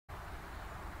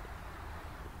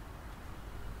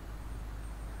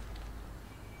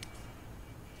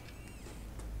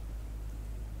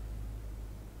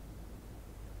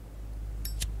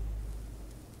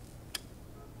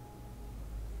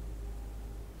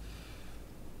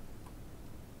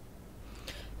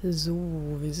So,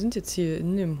 wir sind jetzt hier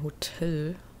in dem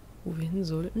Hotel, wo wir hin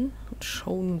sollten und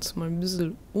schauen uns mal ein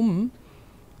bisschen um.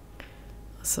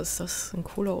 Was ist das? Ein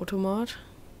Cola-Automat?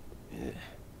 Yeah,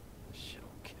 shit'll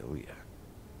kill ya.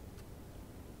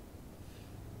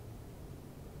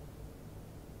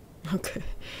 Okay.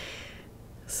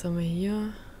 Was haben wir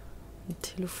hier? Ein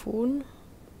Telefon.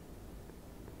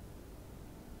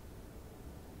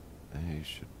 They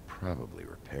should probably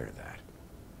repair that.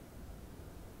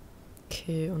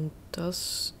 Okay, und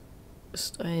das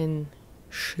ist ein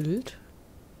Schild.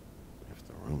 If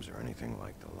the rooms are anything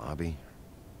like the lobby,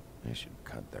 they should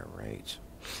cut their rates.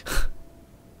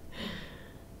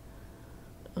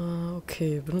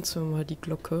 Okay, benutzen wir mal die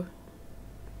Glocke.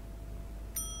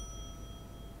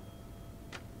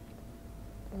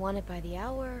 Want it by the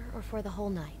hour or for the whole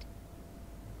night?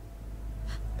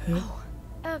 Hä?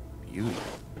 Beauty.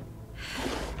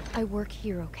 I work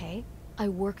here, okay? I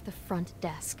work the front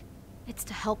desk. It's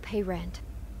to help pay rent.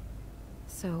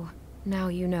 So, now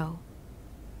you know.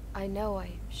 I know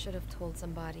I should have told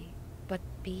somebody, but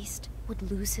Beast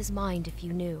would lose his mind if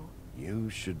you knew. You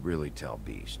should really tell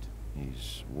Beast.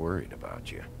 He's worried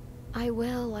about you. I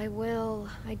will, I will.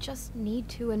 I just need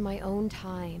to in my own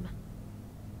time.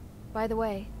 By the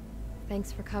way,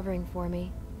 thanks for covering for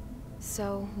me.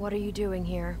 So, what are you doing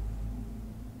here?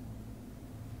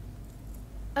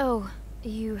 Oh,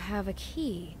 you have a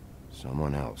key.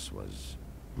 Someone else was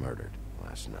murdered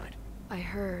last night. I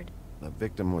heard. The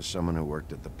victim was someone who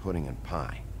worked at the Pudding and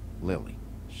Pie. Lily.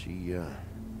 She,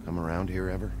 come around here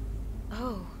ever?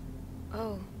 Oh,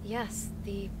 yes,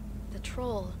 the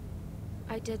troll.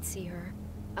 I did see her.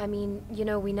 I mean, you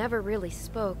know, we never really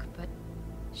spoke, but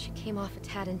she came off a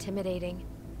tad intimidating.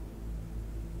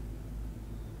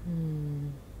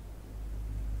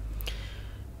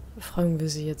 Fragen wir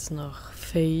sie jetzt nach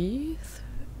Faith,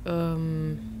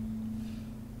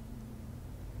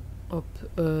 ob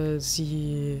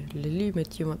sie Lily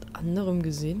mit jemand anderem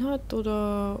gesehen hat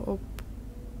oder ob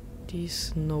die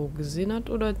Snow gesehen hat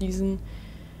oder diesen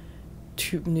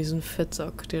Typen, diesen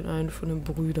Fettsack, den einen von den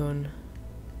Brüdern.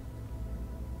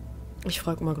 Ich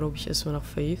frage mal, glaube ich, erstmal nach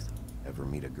Faith. Ever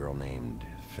meet a girl named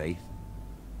Faith?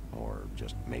 Or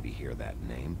just maybe hear that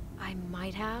name? I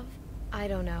might have. I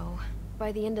don't know.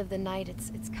 By the end of the night,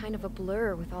 it's kind of a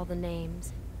blur with all the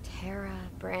names. Tara,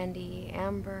 Brandy,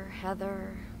 Amber,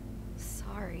 Heather.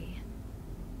 Sorry.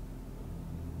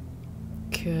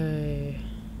 Okay.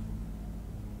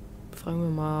 Fragen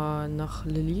wir mal nach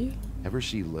Lily. Ever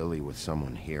see Lily with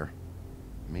someone here?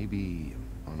 Maybe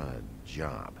on a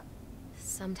job?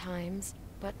 Sometimes,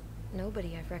 but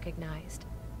nobody I've recognized.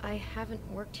 I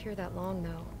haven't worked here that long,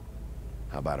 though.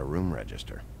 How about a room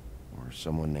register? Or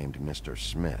someone named Mr.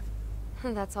 Smith?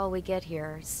 That's all we get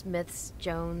here, Smiths,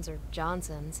 Jones, or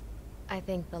Johnsons. I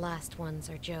think the last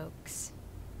ones are jokes.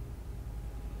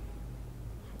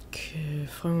 Okay,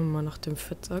 fragen wir mal nach dem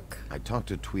Fettsack. I talked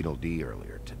to Tweedledee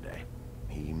earlier today.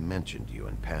 He mentioned you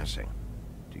in passing.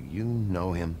 Do you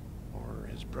know him? Or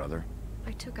his brother?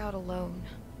 I took out a loan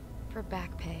for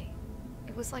back pay.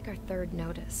 It was like our third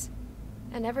notice.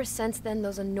 And ever since then,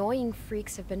 those annoying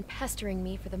freaks have been pestering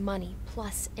me for the money,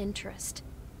 plus interest.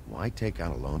 Why take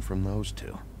out a loan from those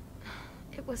two?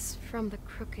 It was from the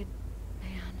crooked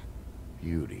man.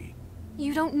 Beauty.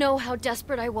 You don't know how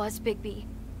desperate I was, Bigby.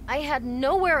 I had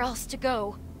nowhere else to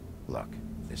go. Look,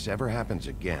 if this ever happens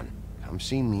again, come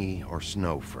see me or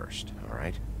Snow first, all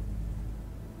right?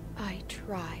 I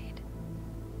tried.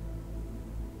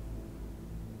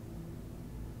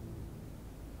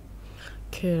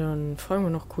 Okay, dann fragen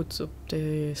wir noch kurz, ob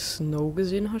der Snow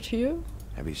gesehen hat hier.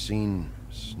 Have you seen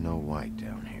Snow White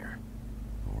down here?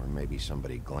 Or maybe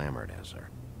somebody glamored as her?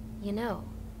 You know,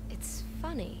 it's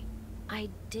funny. I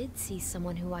did see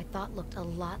someone who I thought looked a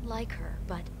lot like her,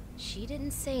 but she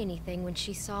didn't say anything when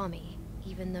she saw me,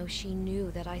 even though she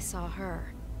knew that I saw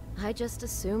her. I just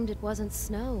assumed it wasn't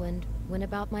Snow and went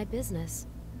about my business.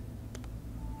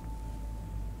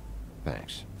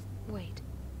 Thanks. Wait.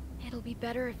 It'll be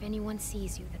better if anyone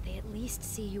sees you that they at least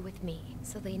see you with me,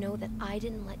 so they know that I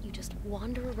didn't let you just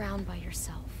wander around by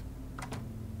yourself.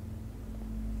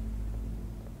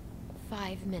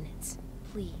 5 minutes,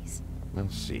 please. We'll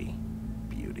see,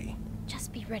 Beauty.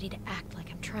 Just be ready to act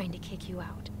like I'm trying to kick you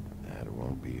out. That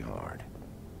won't be hard.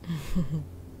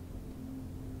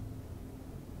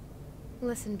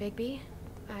 Listen, Bigby,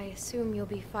 I assume you'll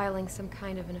be filing some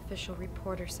kind of an official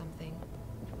report or something.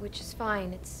 Which is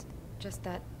fine, it's just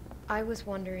that I was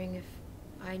wondering if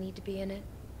I need to be in it.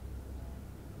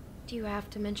 Do you have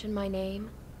to mention my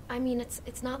name? I mean,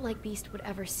 it's not like Beast would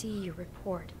ever see your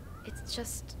report. It's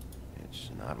just... It's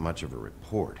not much of a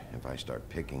report if I start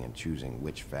picking and choosing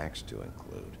which facts to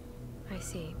include. I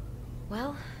see.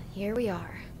 Well, here we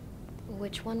are.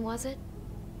 Which one was it?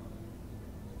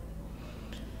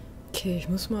 Okay, ich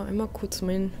muss mal einmal kurz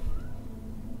mein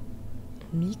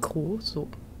Mikro, so.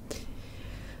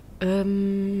 Das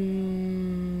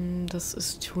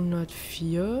ist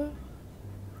 104.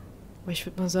 Aber ich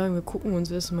würde mal sagen, wir gucken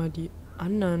uns erstmal die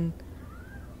anderen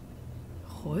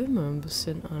Räume ein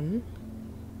bisschen an.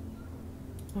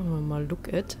 Machen wir mal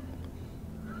Look at.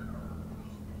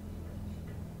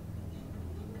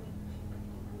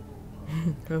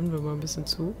 Hören wir mal ein bisschen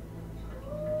zu.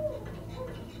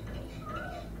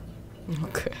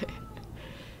 Okay.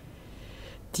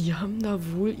 Die haben da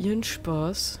wohl ihren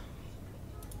Spaß.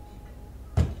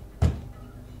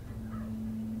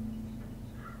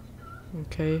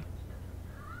 Okay.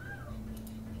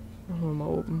 Machen wir mal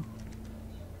oben.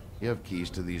 You have keys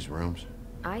to these rooms?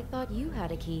 I thought you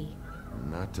had a key.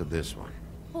 Not to this one.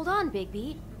 Hold on,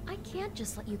 Bigby. I can't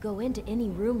just let you go into any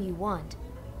room you want.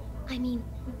 I mean,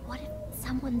 what if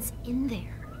someone's in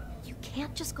there? You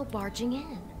can't just go barging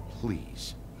in.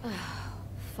 Please.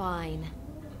 Fine.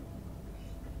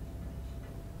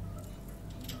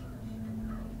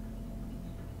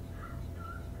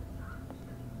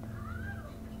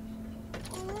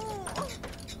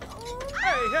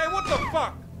 Hey, what the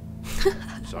fuck?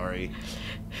 Sorry.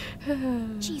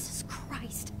 Jesus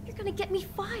Christ, you're gonna get me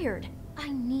fired. I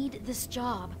need this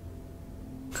job.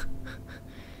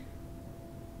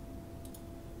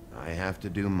 I have to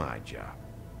do my job.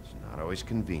 It's not always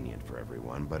convenient for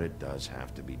everyone, but it does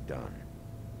have to be done.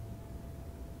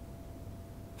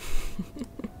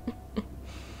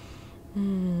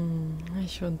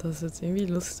 Ich fand das jetzt irgendwie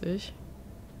lustig.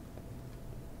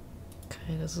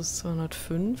 Okay, das ist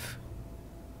 205.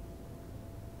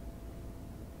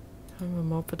 Hören wir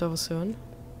mal, ob wir da was hören.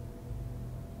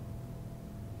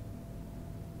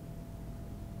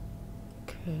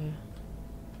 Okay.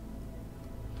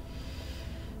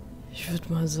 Ich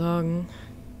würde mal sagen,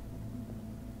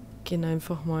 gehen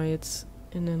einfach mal jetzt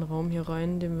in den Raum hier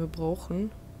rein, den wir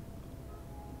brauchen.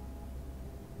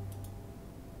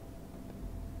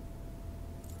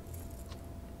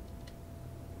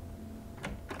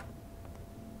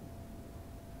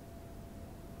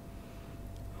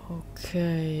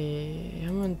 Okay, hier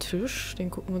haben wir einen Tisch, den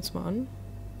gucken wir uns mal an.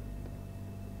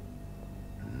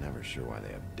 Never sure why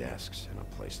they have desks in a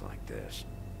place like this.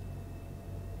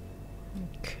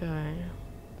 Okay.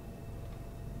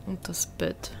 Und das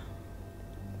Bett.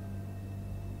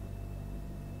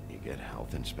 You get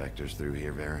health inspectors through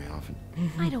here very often?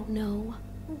 I don't know.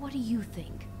 What do you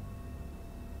think?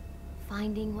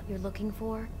 Finding what you're looking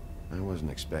for? I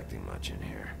wasn't expecting much in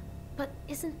here. But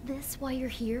isn't this why you're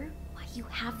here? Why you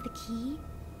have the key?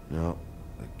 No,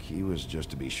 the key was just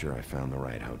to be sure I found the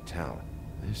right hotel.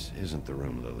 This isn't the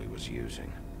room Lily was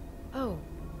using. Oh.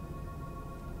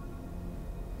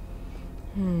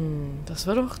 Das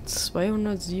war doch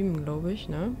 207, glaube ich,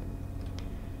 ne?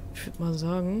 Ich würde mal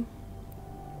sagen,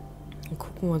 dann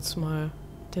gucken wir uns mal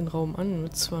den Raum an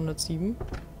mit 207.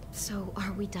 So,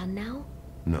 are we done now?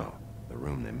 No, the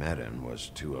room they met in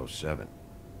was 207.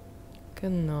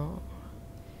 Genau.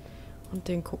 Und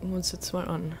den gucken wir uns jetzt mal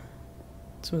an.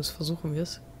 Zumindest versuchen wir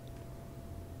es.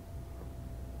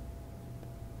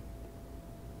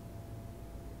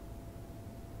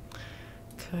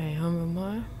 Okay, haben wir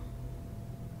mal.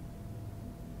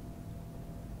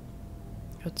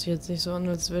 Hört sich jetzt nicht so an,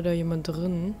 als wäre da jemand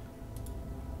drin.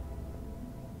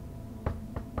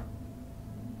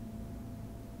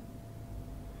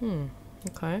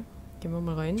 Okay. Gehen wir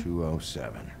mal rein.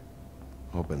 207.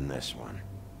 Open this one.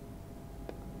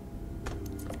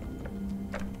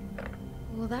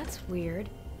 Well, that's weird.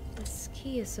 This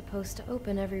key is supposed to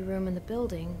open every room in the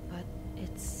building, but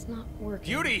it's not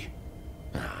working. Beauty!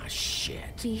 Ah,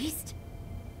 shit. Beast?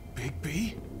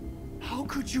 Bigby? How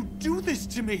could you do this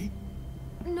to me?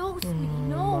 No, sweetie,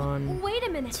 no. Mann. Wait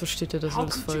a minute. Jetzt versteht ihr das How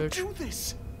alles could you falsch. do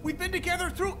this? We've been together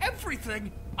through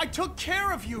everything. I took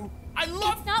care of you. I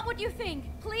love... It's not what you think.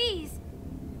 Please.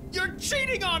 You're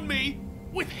cheating on me!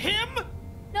 With him?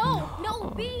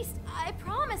 No, Beast. I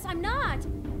promise I'm not.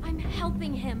 I'm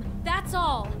helping him. That's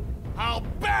all. I'll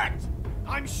bet!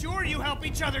 I'm sure you help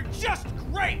each other just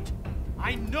great!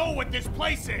 I know what this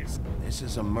place is! This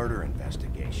is a murder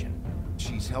investigation.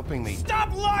 She's helping me.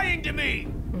 Stop lying to me!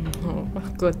 Oh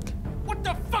Gott. What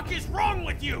the fuck is wrong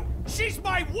with you? She's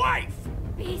my wife!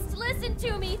 Beast, listen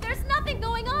to me. There's nothing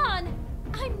going on.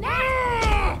 I'm not.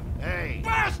 Ah! Hey!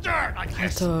 Bastard! I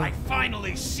guess Alter. I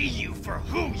finally see you for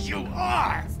who you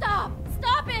are! Stop.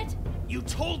 Stop it. You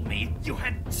told me you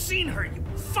had seen her, you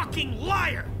fucking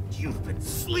liar! You've been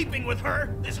sleeping with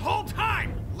her this whole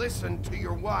time! Listen to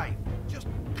your wife. Just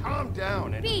calm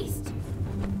down and... Beast.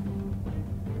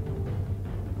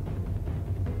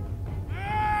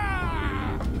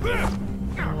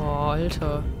 Oh,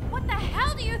 Alter. What the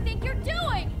hell do you think you're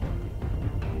doing?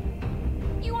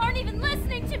 You aren't even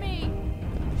listening to me!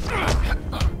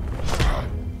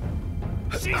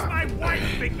 She's my wife,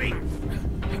 Bigby!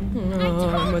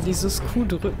 Oh, immer dieses Q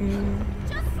drücken.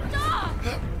 Just stop!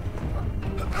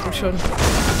 Und schon.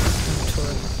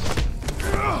 Toll.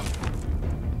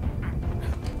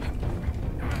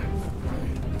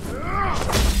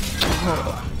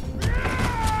 Oh.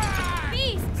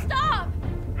 Beast, stop!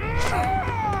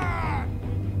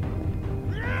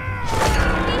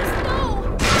 Beast,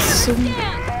 no! Zum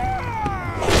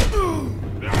Stand!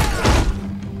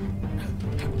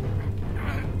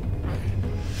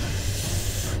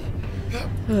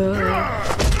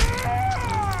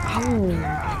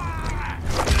 Au.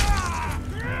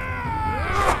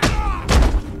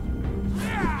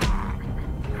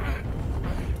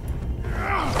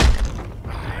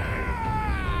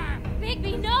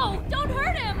 Bigby, no! Don't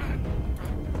hurt him!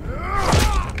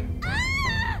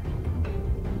 Ah!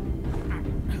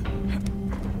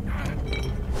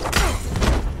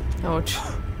 Autsch.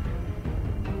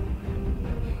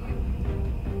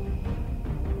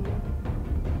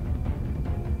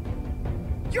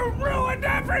 You ruined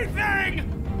everything!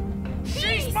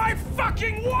 She's my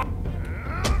fucking wife!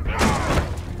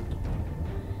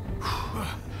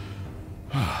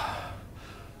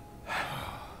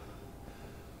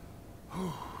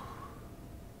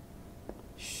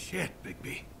 Shit,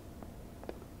 Bigby.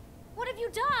 What have you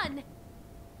done?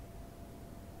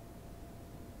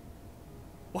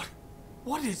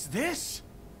 What is this?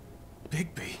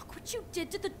 Bigby. Look what you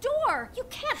did to the door! You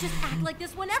can't just act like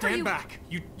this whenever Stand you- back.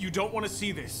 You don't want to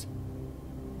see this.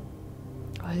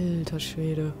 Alter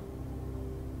Schwede.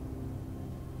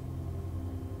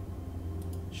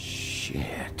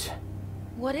 Shit.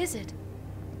 What is it?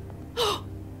 Oh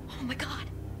my god.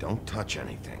 Don't touch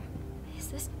anything.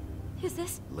 Is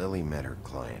this? Lily met her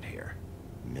client here.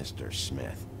 Mr.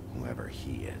 Smith, whoever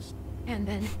he is. And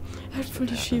then, Er hat voll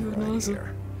die schiefe Right Nase.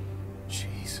 here.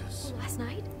 Jesus. last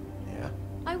night? Yeah?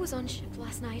 I was on shift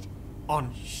last night.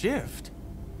 On shift?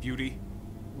 Beauty.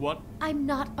 What? I'm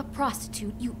not a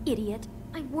prostitute, you idiot.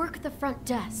 I work the front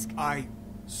desk.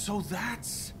 So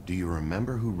that's... Do you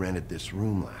remember who rented this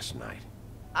room last night?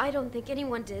 I don't think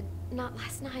anyone did. Not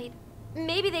last night.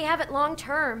 Maybe they have it long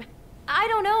term. I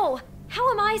don't know. How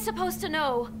am I supposed to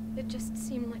know? It just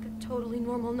seemed like a totally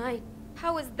normal night.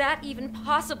 How is that even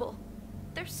possible?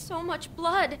 There's so much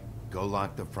blood. Go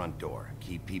lock the front door.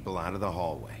 Keep people out of the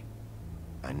hallway.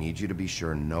 I need you to be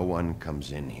sure no one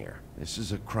comes in here. This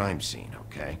is a crime scene,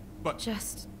 okay? But...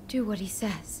 Just do what he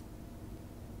says.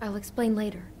 I'll explain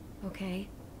later, okay?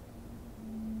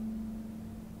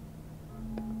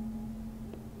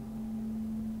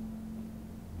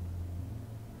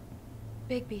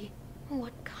 Bigby,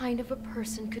 what kind of a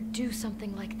person could do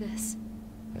something like this?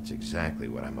 That's exactly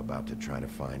what I'm about to try to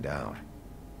find out.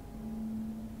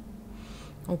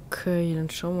 Okay, dann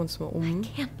schauen wir uns mal I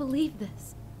can't believe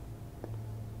this.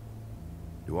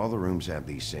 Do all the rooms have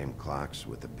these same clocks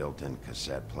with the built-in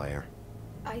cassette player?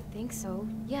 I think so,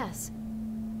 yes.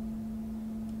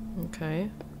 Okay.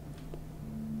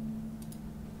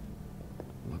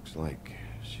 Looks like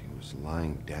she was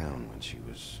lying down when she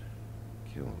was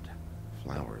killed.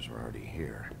 Flowers were already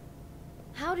here.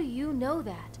 How do you know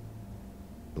that?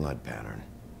 Blood pattern.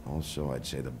 Also, I'd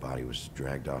say the body was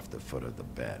dragged off the foot of the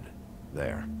bed.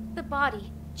 There. The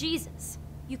body. Jesus.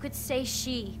 You could say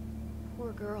she.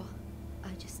 Poor girl. I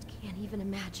just can't even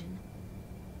imagine.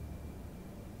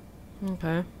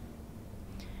 Okay.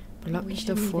 Lag We nicht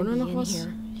da shouldn't vorne even noch be in was?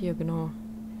 here. Hier, genau.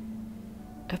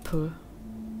 Apple.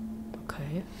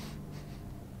 Okay.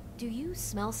 Do you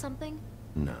smell something?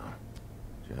 No.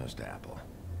 Just apple.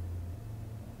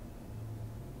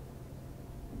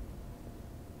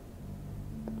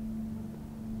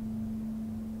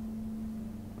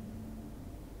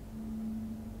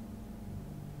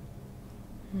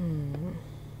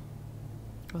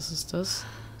 Was ist das?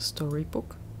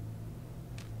 Storybook?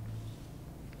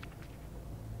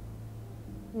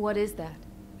 What is that?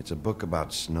 It's a book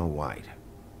about Snow White.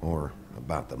 Or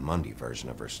about the Monday version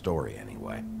of her story,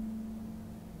 anyway.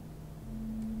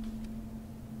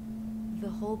 The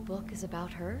whole book is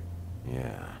about her?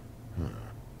 Yeah.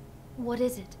 What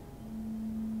is it?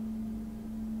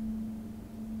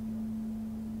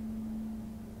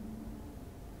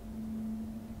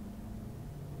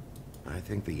 I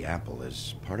think the apple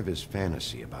is part of his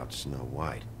fantasy about Snow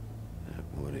White. That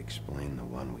would explain the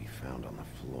one we found on the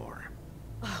floor.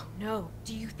 Oh no.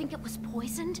 Do you think it was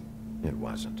poisoned? It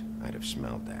wasn't. I'd have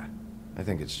smelled that. I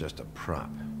think it's just a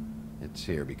prop. It's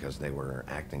here because they were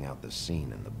acting out the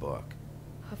scene in the book.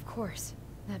 Of course.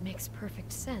 That makes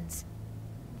perfect sense.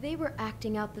 They were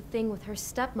acting out the thing with her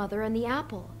stepmother and the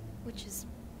apple, which is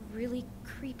really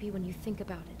creepy when you think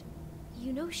about it.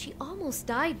 You know, she almost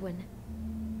died when...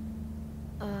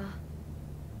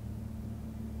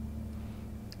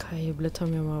 Okay,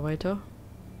 blättern wir mal weiter.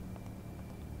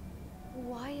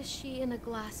 Why is she in a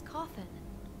glass coffin?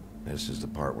 This is the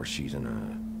part where she's in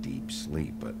a deep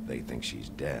sleep, but they think she's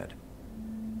dead.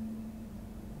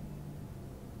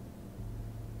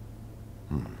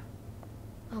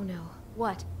 Oh no.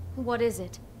 What? What is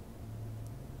it?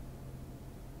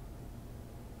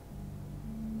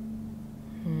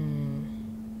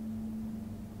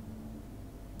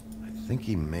 I think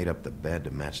he made up the bed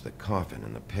to match the coffin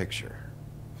in the picture.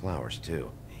 Flowers,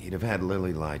 too. He'd have had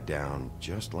Lily lie down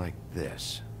just like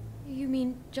this. You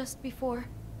mean just before?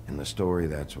 In the story,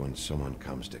 that's when someone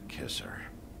comes to kiss her.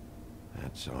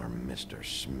 That's our Mr.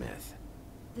 Smith.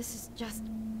 This is just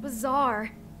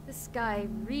bizarre. This guy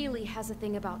really has a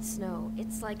thing about snow.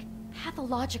 It's like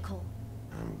pathological.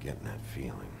 I'm getting that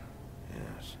feeling,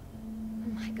 yes. Oh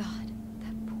my god,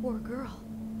 that poor girl.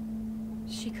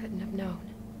 She couldn't have known.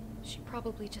 She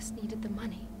probably just needed the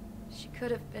money. She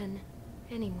could have been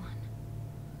anyone.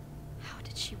 How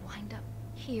did she wind up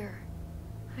here?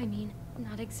 I mean,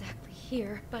 not exactly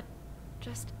here, but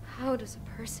just how does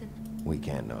a person... We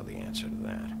can't know the answer to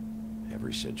that.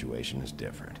 Every situation is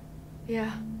different.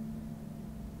 Yeah.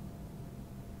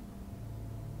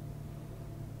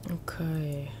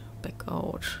 Okay, back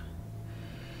out.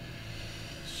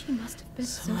 She must have been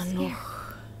so Was haben wir scared.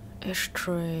 noch?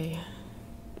 Ashtray.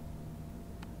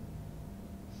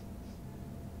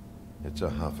 It's a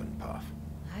huff and puff.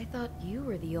 I thought you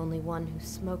were the only one who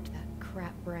smoked that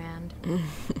crap brand.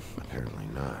 Apparently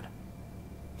not.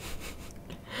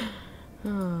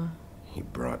 Ah, He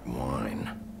brought wine.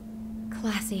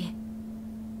 Classy.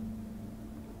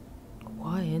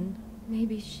 Wine?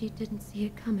 Maybe she didn't see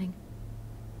it coming.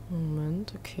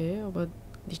 Moment, okay, aber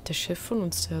nicht der Chef von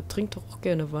uns, der trinkt doch auch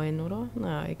gerne Wein, oder?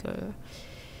 Na, egal.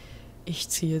 Ich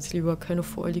ziehe jetzt lieber keine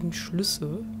voreiligen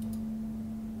Schlüsse.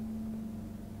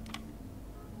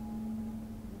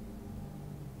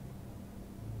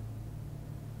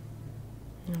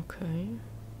 Okay.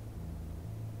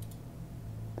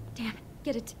 Damn it.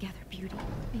 Get it together, Beauty.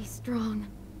 Be strong.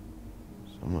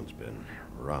 Someone's been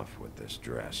rough with this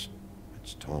dress.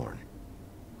 It's torn.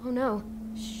 Oh no.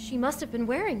 She must have been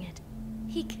wearing it.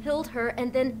 He killed her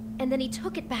and then he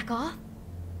took it back off?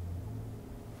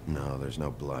 No, there's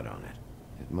no blood on it.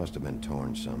 It must have been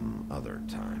torn some other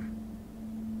time.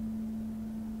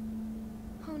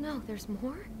 Oh no, there's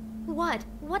more? What?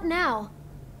 What now?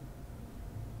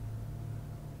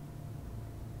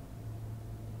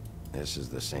 This is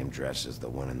the same dress as the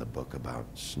one in the book about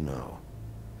snow.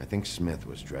 I think Smith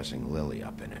was dressing Lily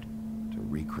up in it to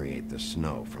recreate the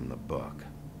snow from the book.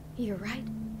 You're right.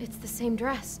 It's the same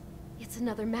dress. It's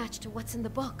another match to what's in the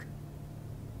book.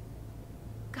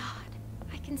 God,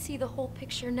 I can see the whole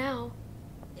picture now.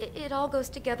 It all goes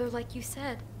together like you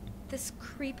said. This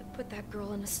creep put that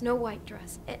girl in a Snow White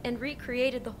dress and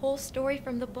recreated the whole story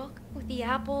from the book with the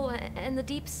apple and the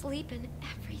deep sleep and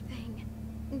everything.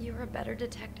 You're a better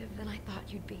detective than I thought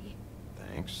you'd be.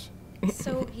 Thanks.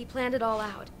 So he planned it all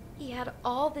out. He had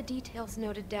all the details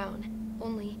noted down.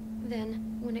 Only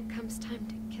then, when it comes time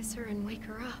to kiss her and wake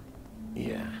her up.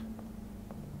 Yeah.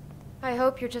 I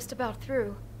hope you're just about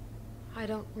through. I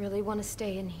don't really want to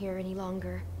stay in here any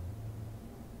longer.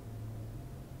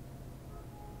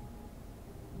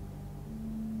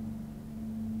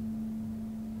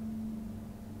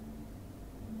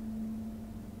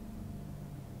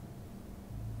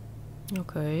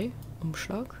 Okay,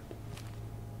 Umschlag.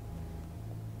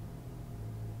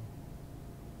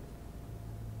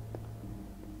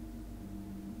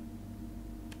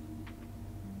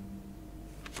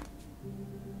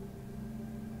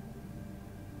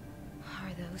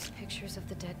 Are those pictures of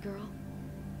the dead girl?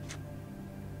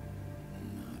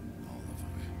 Not all of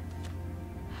them.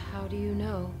 How do you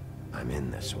know? I'm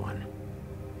in this one.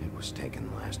 It was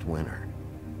taken last winter.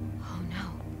 Oh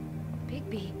no.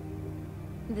 Bigby.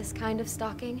 This kind of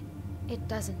stalking, it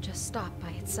doesn't just stop by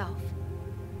itself.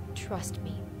 Trust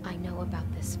me, I know about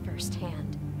this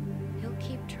firsthand. He'll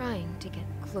keep trying to get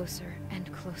closer and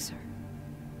closer.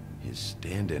 His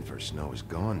stand-in for Snow is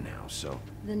gone now, so...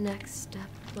 The next step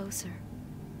closer.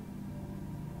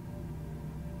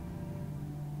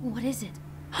 What is it?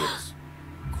 It's...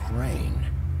 Crane.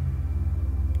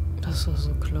 Das war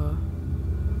so klar.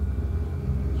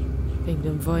 Wegen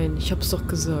dem Wein. Ich hab's doch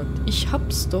gesagt. Ich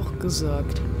hab's doch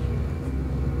gesagt.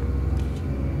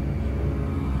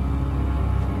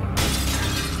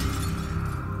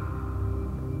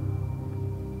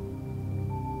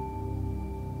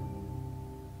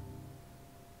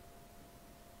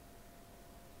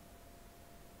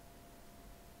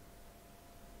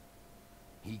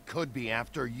 could be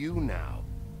after you now.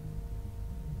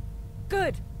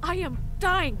 Good. I am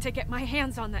dying to get my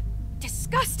hands on that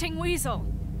disgusting weasel.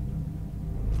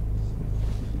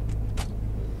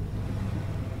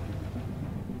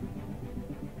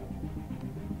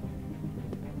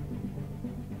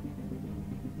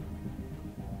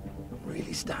 I'm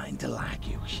really starting to like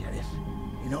you, Sheriff.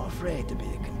 You're not afraid to be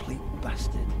a complete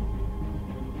bastard.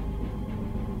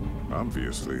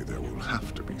 Obviously, there will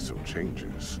have to be some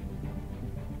changes.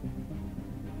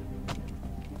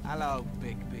 Hello,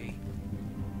 Bigby.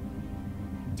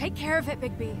 Take care of it,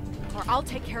 Bigby, or I'll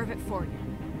take care of it for you.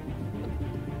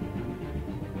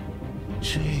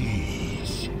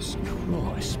 Jesus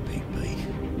Christ,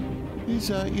 Bigby. Is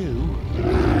that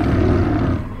you?